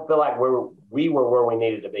 I don't feel like we were where we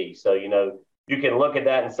needed to be. So, you know, you can look at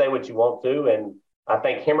that and say what you want to, and I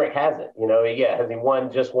think Hemrick has it. You know, yeah, has he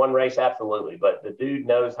won just one race? Absolutely. But the dude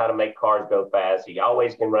knows how to make cars go fast. He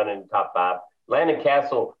always can run in the top 5. Landon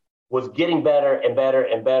Castle was getting better and better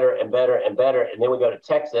and better and better and better. And then we go to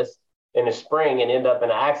Texas in the spring and end up in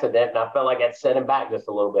an accident, and I felt like that set him back just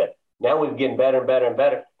a little bit. Now we're getting better and better and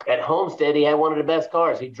better. At Homestead, he had one of the best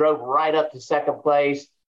cars. He drove right up to second place,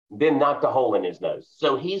 then knocked a hole in his nose.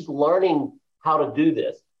 So he's learning how to do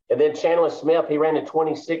this. And then Chandler Smith, he ran a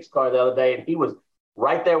 26 car the other day, and he was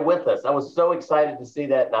right there with us. I was so excited to see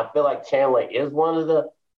that, and I feel like Chandler is one of the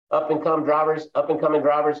up-and-coming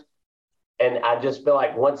drivers. And I just feel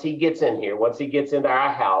like once he gets in here, once he gets into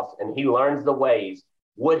our house and he learns the ways,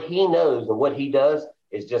 what he knows and what he does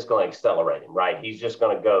is just going to accelerate him, right? He's just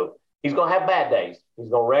going to go. He's going to have bad days. He's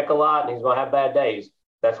going to wreck a lot, and he's going to have bad days.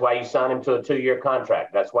 That's why you sign him to a 2-year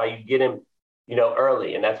contract. That's why you get him, you know,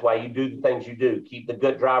 early, and that's why you do the things you do. Keep the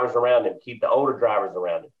good drivers around him. Keep the older drivers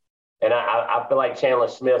around him. And I feel like Chandler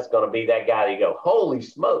Smith's going to be that guy that you go, holy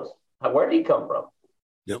smokes, where did he come from?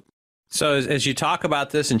 Yep. So as you talk about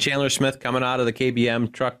this and Chandler Smith coming out of the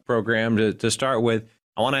KBM truck program to start with,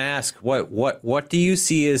 I want to ask, what do you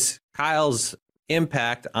see as Kyle's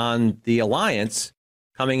impact on the Alliance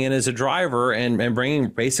coming in as a driver and bringing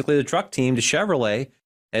basically the truck team to Chevrolet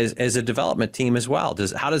as a development team as well?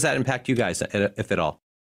 How does that impact you guys, if at all?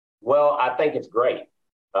 Well, I think it's great.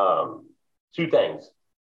 2 things.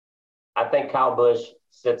 I think Kyle Busch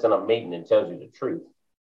sits in a meeting and tells you the truth.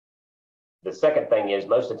 The second thing is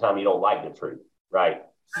most of the time you don't like the truth, right?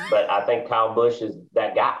 But I think Kyle Busch is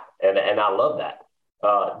that guy, and I love that.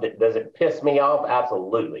 Does it piss me off?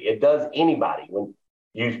 Absolutely. It does anybody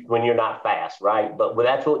when you're not fast, right? But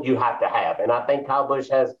that's what you have to have. And I think Kyle Busch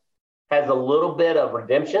has a little bit of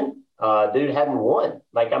redemption. Dude hadn't won.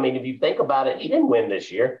 Like, I mean, if you think about it, he didn't win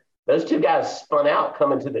this year. Those two guys spun out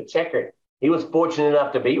coming to the checker. He was fortunate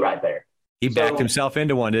enough to be right there. He backed himself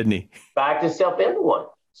into one, didn't he? Backed himself into one.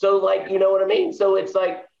 So, like, you know what I mean? So it's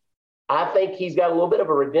like, I think he's got a little bit of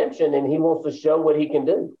a redemption and he wants to show what he can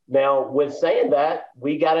do. Now, with saying that,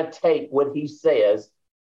 we got to take what he says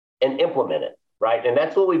and implement it, right? And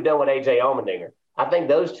that's what we've done with A.J. Allmendinger. I think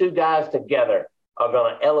those two guys together are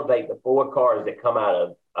going to elevate the 4 cars that come out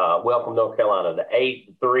of Welcome, North Carolina, the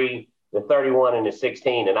 8, the 3, the 31, and the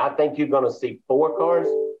 16. And I think you're going to see 4 cars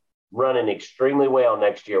running extremely well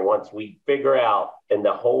next year once we figure out and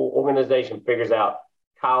the whole organization figures out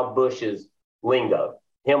Kyle Busch's lingo,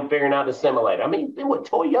 him figuring out the simulator. I mean, he's been with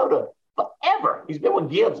Toyota forever. He's been with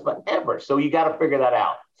Gibbs forever. So you got to figure that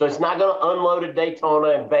out. So it's not going to unload at Daytona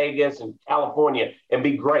and Vegas and California and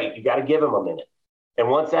be great. You got to give him a minute. And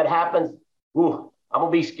once that happens, I'm going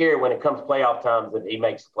to be scared when it comes playoff times that he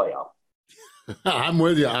makes the playoff. I'm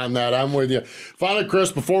with you on that. I'm with you. Finally,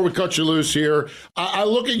 Chris, before we cut you loose here, I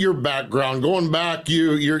look at your background. Going back,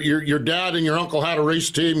 your dad and your uncle had a race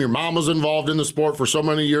team. Your mom was involved in the sport for so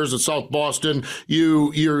many years at South Boston.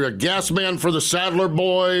 You're a gas man for the Sadler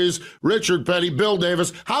boys, Richard Petty, Bill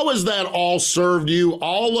Davis. How has that all served you?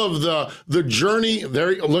 All of the journey.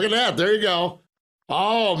 There, look at that. There you go.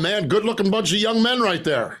 Oh man, good looking bunch of young men right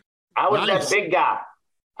there. I was that big guy.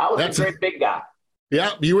 I was a great big guy.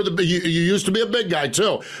 Yeah, you used to be a big guy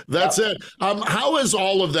too. That's it. How has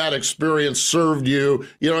all of that experience served you?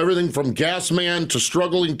 You know, everything from gas man to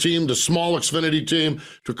struggling team to small Xfinity team.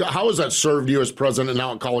 How has that served you as president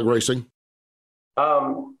now at Kaulig Racing?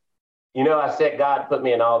 You know, I said God put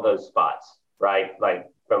me in all those spots, right? Like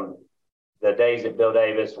from the days at Bill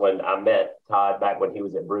Davis when I met Todd back when he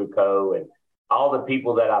was at Bruco, and all the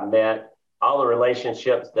people that I met, all the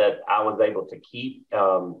relationships that I was able to keep,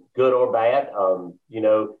 good or bad, you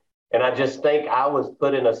know, and I just think I was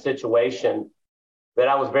put in a situation that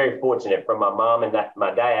I was very fortunate from my mom and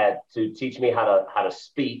my dad to teach me how to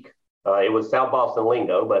speak. It was South Boston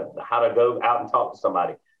lingo, but how to go out and talk to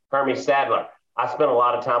somebody. Hermie Sadler. I spent a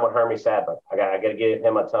lot of time with Hermie Sadler. I got to give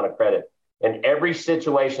him a ton of credit. And every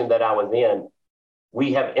situation that I was in,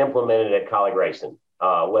 we have implemented at Kaulig Racing.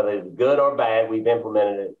 Whether it's good or bad, we've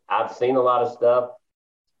implemented it. I've seen a lot of stuff,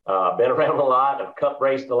 been around a lot, I've cup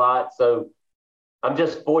raced a lot. So I'm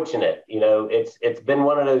just fortunate. You know, it's been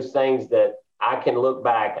one of those things that I can look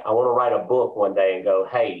back. I want to write a book one day and go,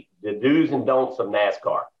 hey, the do's and don'ts of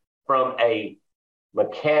NASCAR from a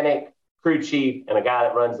mechanic, crew chief, and a guy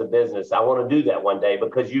that runs the business. I want to do that one day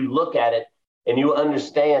because you look at it and you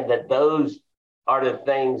understand that those are the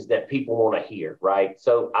things that people want to hear, right?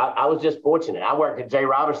 So I was just fortunate. I worked at Jay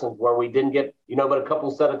Robertson's where we didn't get, but a couple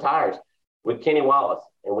set of tires with Kenny Wallace.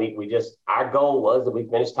 And we just, our goal was that we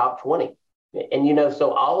finished top 20. And,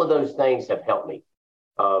 so all of those things have helped me.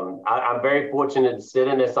 I'm very fortunate to sit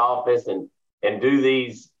in this office and do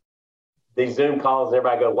these Zoom calls and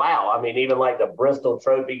everybody go, wow. I mean, even like the Bristol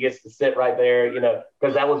Trophy gets to sit right there,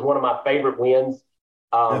 because that was one of my favorite wins.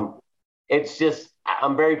 It's just,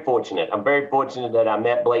 I'm very fortunate. I'm very fortunate that I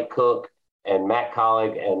met Blake Cook and Matt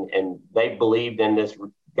Kaulig, and they believed in this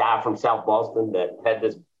guy from South Boston that had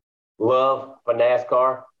this love for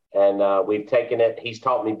NASCAR, and we've taken it. He's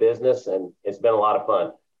taught me business, and it's been a lot of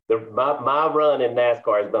fun. My run in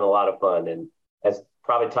NASCAR has been a lot of fun, and as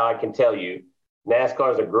probably Todd can tell you,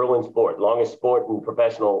 NASCAR is a grueling sport, longest sport in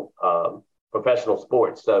professional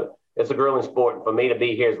sports. So it's a grueling sport, and for me to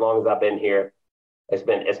be here as long as I've been here, it's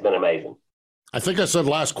been amazing. I think I said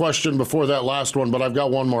last question before that last one, but I've got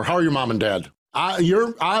one more. How are your mom and dad?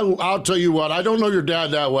 I'll tell you what, I don't know your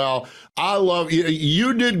dad that well. I love you.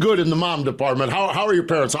 You did good in the mom department. How are your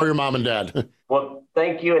parents? How are your mom and dad? Well,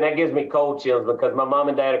 thank you. And that gives me cold chills because my mom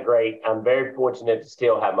and dad are great. I'm very fortunate to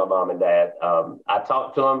still have my mom and dad. I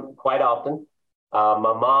talk to them quite often. My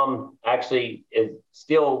mom actually is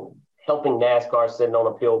still helping NASCAR, sitting on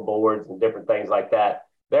appeal boards and different things like that.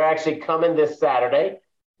 They're actually coming this Saturday.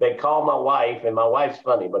 They call my wife, and my wife's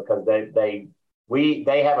funny because they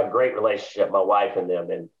have a great relationship, my wife and them.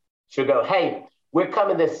 And she'll go, hey, we're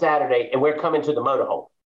coming this Saturday, and we're coming to the motorhome.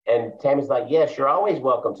 And Tammy's like, yes, you're always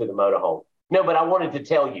welcome to the motorhome. No, but I wanted to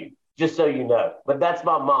tell you, just so you know. But that's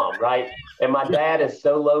my mom, right? And my dad is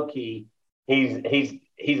so low-key.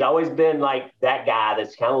 He's always been like that guy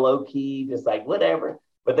that's kind of low-key, just like whatever.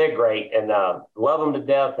 But they're great, and love them to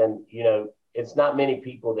death. And, it's not many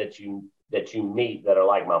people that you meet that are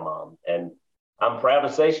like my mom. And I'm proud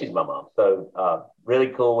to say she's my mom. So really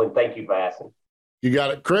cool. And thank you for asking. You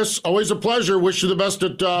got it. Chris, always a pleasure. Wish you the best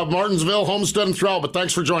at Martinsville, Homestead, and Thrall, but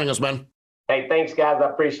thanks for joining us, man. Hey, thanks, guys. I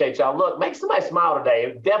appreciate y'all. Look, make somebody smile today.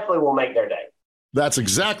 It definitely will make their day. That's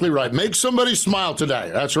exactly right. Make somebody smile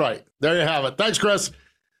today. That's right. There you have it. Thanks, Chris.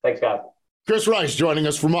 Thanks, guys. Chris Rice joining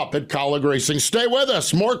us from up at Colleague Racing. Stay with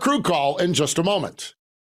us. More Crew Call in just a moment.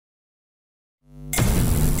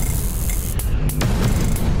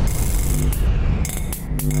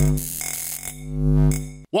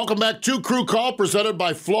 Welcome back to Crew Call, presented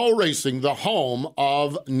by Flow Racing, the home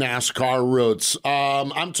of NASCAR roots.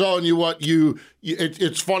 I'm telling you what,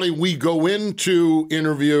 it's funny. We go into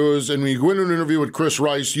interviews, and when you go into an interview with Chris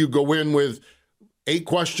Rice, you go in with 8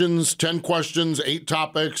 questions, 10 questions, 8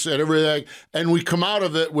 topics, and everything, and we come out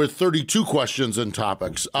of it with 32 questions and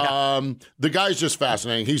topics. The guy's just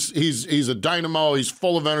fascinating. He's a dynamo. He's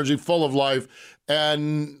full of energy, full of life,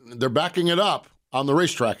 and they're backing it up on the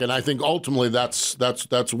racetrack, and I think ultimately that's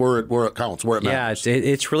where it counts, where it matters. Yeah,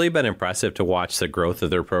 it's really been impressive to watch the growth of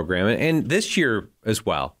their program, and this year as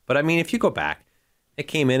well. But I mean, if you go back, it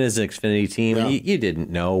came in as an Xfinity team. Yeah. You didn't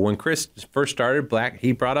know when Chris first started.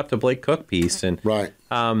 He brought up the Blake Cook piece, and right,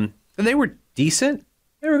 and they were decent.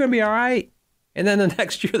 They were going to be all right, and then the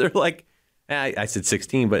next year they're like, I said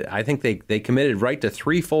 16, but I think they committed right to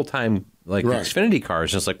 3 full-time Xfinity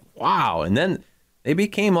cars. And it's like, wow, and then they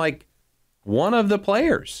became like one of the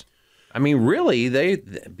players. I mean, really,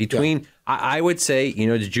 I would say,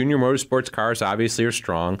 the junior motorsports cars obviously are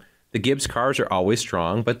strong. The Gibbs cars are always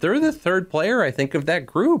strong, but they're the third player, I think, of that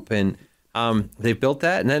group. And they built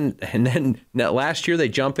that. And then last year they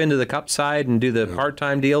jump into the Cup side and do the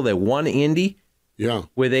part-time deal. They won Indy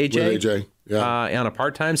with AJ, on a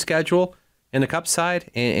part-time schedule in the Cup side.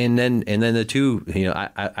 And then the two,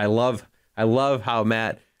 I love how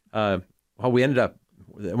Matt, we ended up,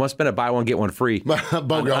 it must have been a buy one get one free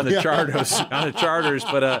on the charters,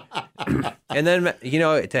 but and then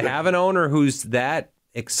to have an owner who's that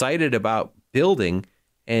excited about building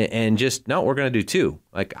and just we're going to do 2.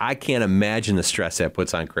 Like, I can't imagine the stress that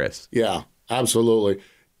puts on Chris. Yeah, absolutely.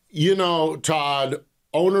 Todd,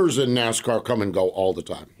 owners in NASCAR come and go all the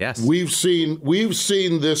time. Yes, we've seen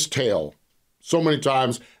this tale so many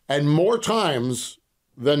times, and more times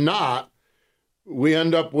than not, we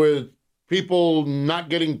end up with people not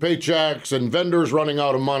getting paychecks and vendors running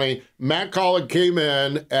out of money. Matt Colleague came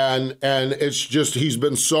in, and it's just, he's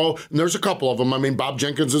been so, and there's a couple of them. I mean, Bob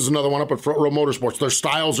Jenkins is another one up at Front Row Motorsports. Their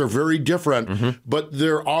styles are very different, but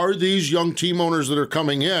there are these young team owners that are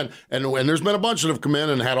coming in, and there's been a bunch that have come in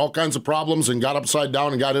and had all kinds of problems and got upside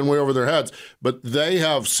down and got in way over their heads, but they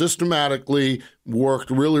have systematically worked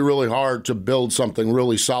really, really hard to build something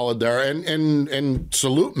really solid there, and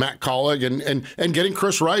salute Matt Colleague and getting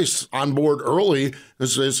Chris Rice on board early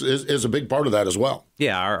is a big part of that as well.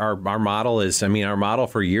 Yeah, our model is, our model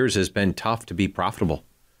for years has been tough to be profitable.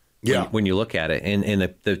 When you look at it, and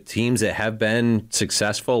the teams that have been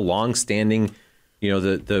successful, long-standing,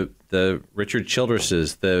 the Richard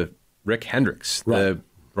Childresses, the Rick Hendricks, the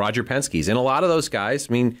Roger Penske's, and a lot of those guys.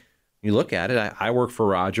 I mean, you look at it. I work for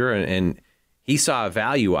Roger, and he saw a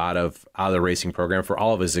value out of the racing program for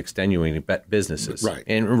all of his extenuating businesses, right?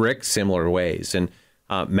 And Rick, similar ways, and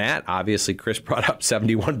Matt, obviously, Chris brought up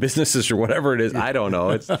 71 businesses or whatever it is. I don't know.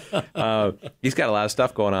 It's he's got a lot of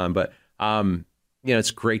stuff going on, but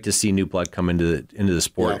it's great to see new blood come into the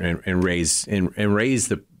sport and raise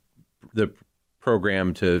the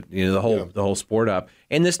program to the whole sport up.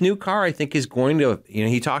 And this new car, I think, is going to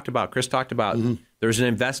Chris talked about there's an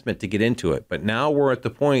investment to get into it, but now we're at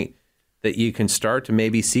the point that you can start to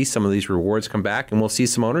maybe see some of these rewards come back, and we'll see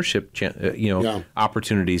some ownership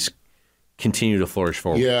opportunities continue to flourish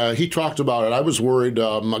forward. Yeah, he talked about it. I was worried.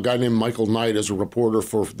 A guy named Michael Knight is a reporter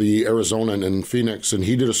for the Arizonan in Phoenix, and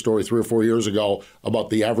he did a story 3 or 4 years ago about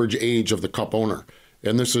the average age of the Cup owner.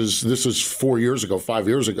 And this is 4 years ago, 5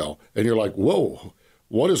 years ago, and you're like, whoa,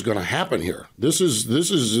 what is going to happen here? This is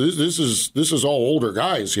all older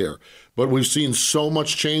guys here. But we've seen so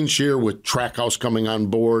much change here with Trackhouse coming on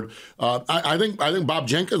board. I think Bob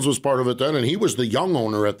Jenkins was part of it then, and he was the young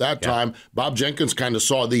owner at that time. Bob Jenkins kind of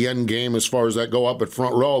saw the end game as far as that go up at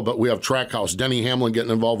Front Row. But we have Trackhouse, Denny Hamlin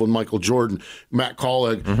getting involved with Michael Jordan, Matt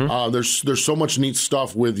Colleague. There's so much neat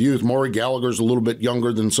stuff with youth. Maury Gallagher's a little bit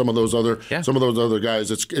younger than some of those other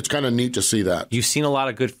guys. It's kind of neat to see that. You've seen a lot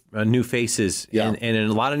of good new faces, and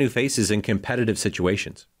a lot of new faces in competitive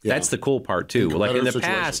situations. Yeah. That's the cool part too. Like in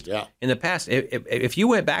the past, if you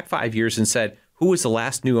went back 5 years and said, who was the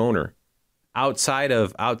last new owner outside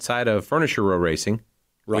of Furniture Row Racing,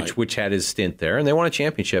 which had his stint there, and they won a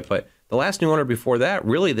championship, but the last new owner before that,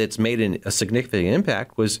 really, that's made a significant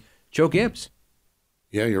impact was Joe Gibbs.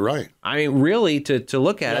 Yeah, you're right. I mean, really, to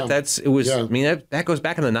look at it, I mean, that goes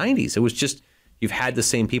back in the 90s. It was just, you've had the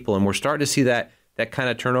same people, and we're starting to see that kind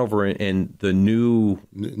of turnover in the new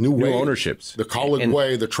ownerships. The college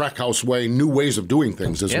way, the track house way, new ways of doing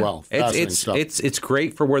things as well. It's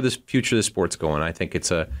great for where the future of the sport's going. I think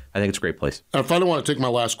it's a great place. And if I don't want to take my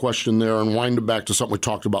last question there and wind it back to something we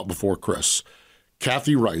talked about before, Chris.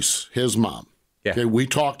 Kathy Rice, his mom. Yeah. Okay, we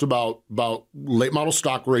talked about late model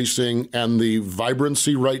stock racing and the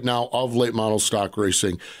vibrancy right now of late model stock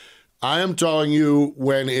racing. I am telling you,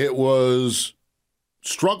 when it was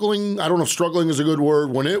struggling, I don't know if struggling is a good word,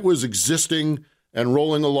 when it was existing and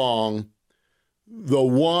rolling along, the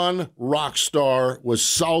one rock star was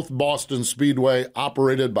South Boston Speedway,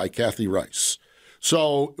 operated by Kathy Rice.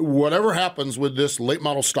 So whatever happens with this late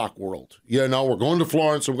model stock world, we're going to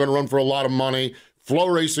Florence, we're going to run for a lot of money. Flow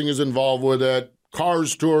Racing is involved with it,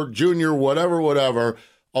 Cars Tour, Junior, whatever.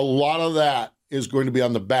 A lot of that is going to be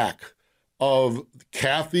on the back of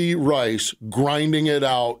Kathy Rice grinding it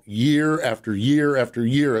out year after year after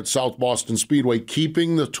year at South Boston Speedway,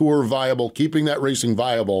 keeping the tour viable, keeping that racing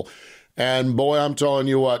viable. And boy, I'm telling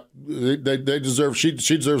you what, they deserve, she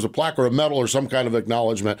deserves a plaque or a medal or some kind of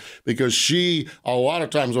acknowledgement, because she, a lot of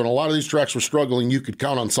times when a lot of these tracks were struggling, you could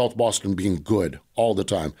count on South Boston being good all the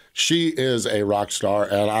time. She is a rock star,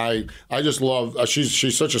 and I just love,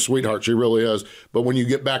 she's such a sweetheart, she really is. But when you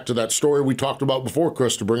get back to that story we talked about before,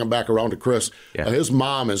 Chris, to bring it back around to Chris, his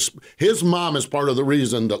mom is part of the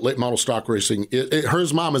reason that late model stock racing,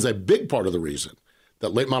 his mom is a big part of the reason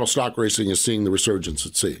that late model stock racing is seeing the resurgence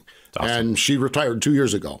it's seeing. Awesome. And she retired 2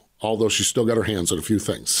 years ago, although she's still got her hands on a few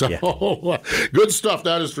things. So good stuff,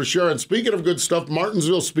 that is for sure. And speaking of good stuff,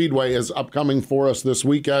 Martinsville Speedway is upcoming for us this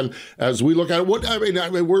weekend as we look at it. I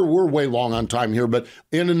mean, we're way long on time here, but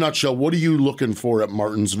in a nutshell, what are you looking for at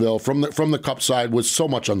Martinsville from the Cup side with so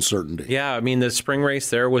much uncertainty? Yeah, I mean, the spring race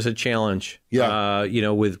there was a challenge. Yeah,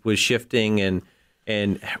 with shifting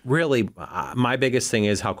and really, my biggest thing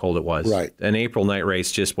is how cold it was. Right. An April night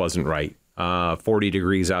race just wasn't right. 40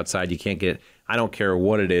 degrees outside. You can't get, I don't care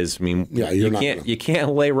what it is. I mean, you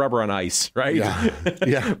can't lay rubber on ice, right?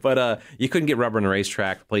 Yeah. But you couldn't get rubber on the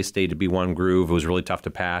racetrack. The place stayed to be one groove. It was really tough to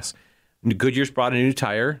pass. Goodyear's brought a new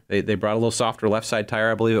tire. They brought a little softer left side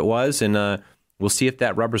tire, I believe it was. And we'll see if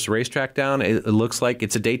that rubbers the racetrack down. It looks like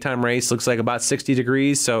it's a daytime race. Looks like about 60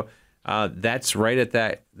 degrees. So that's right at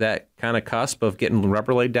that kind of cusp of getting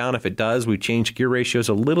rubber laid down. If it does, we change gear ratios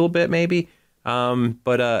a little bit maybe.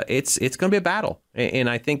 But it's going to be a battle. And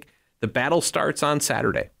I think the battle starts on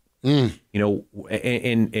Saturday. And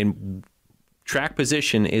track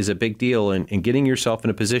position is a big deal, and getting yourself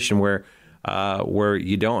in a position where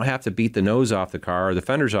you don't have to beat the nose off the car or the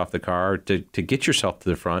fenders off the car to get yourself to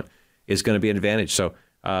the front is going to be an advantage. So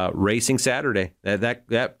racing Saturday,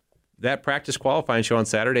 that practice qualifying show on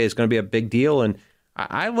Saturday is going to be a big deal. And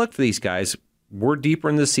I look for these guys. We're deeper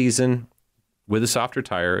in the season with a softer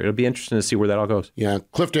tire. It'll be interesting to see where that all goes. Yeah,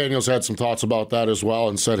 Cliff Daniels had some thoughts about that as well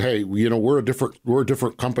and said, hey, we're a different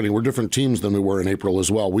company. We're different teams than we were in April as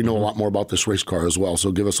well. We know a lot more about this race car as well, so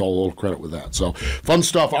give us all a little credit with that. So fun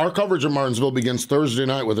stuff. Our coverage of Martinsville begins Thursday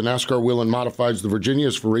night with the NASCAR Wheel and Modifieds. The Virginia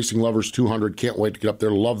is for Racing Lovers 200. Can't wait to get up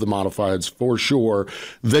there. Love the Modifieds for sure.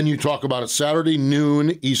 Then you talk about it Saturday,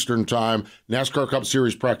 noon Eastern time. NASCAR Cup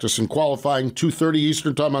Series practice and qualifying, 2:30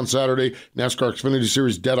 Eastern time on Saturday. NASCAR Xfinity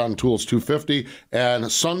Series Dead on Tools, 2:50.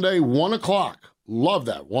 And Sunday, 1 o'clock. Love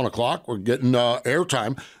that. 1 o'clock. We're getting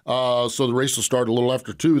airtime. So the race will start a little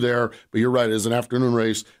after 2 there. But you're right. It's an afternoon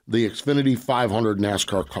race. The Xfinity 500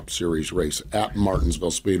 NASCAR Cup Series race at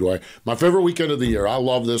Martinsville Speedway. My favorite weekend of the year. I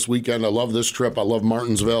love this weekend. I love this trip. I love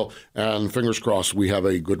Martinsville. And fingers crossed we have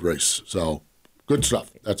a good race. So good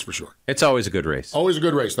stuff. That's for sure. It's always a good race. Always a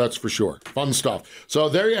good race. That's for sure. Fun stuff. So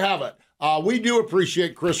there you have it. We do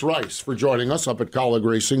appreciate Chris Rice for joining us up at Colleague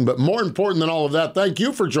Racing, but more important than all of that, thank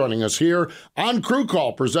you for joining us here on Crew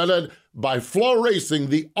Call, presented by Flow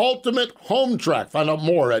Racing, the ultimate home track. Find out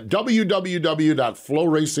more at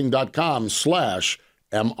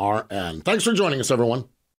www.flowracing.com/MRN. Thanks for joining us, everyone.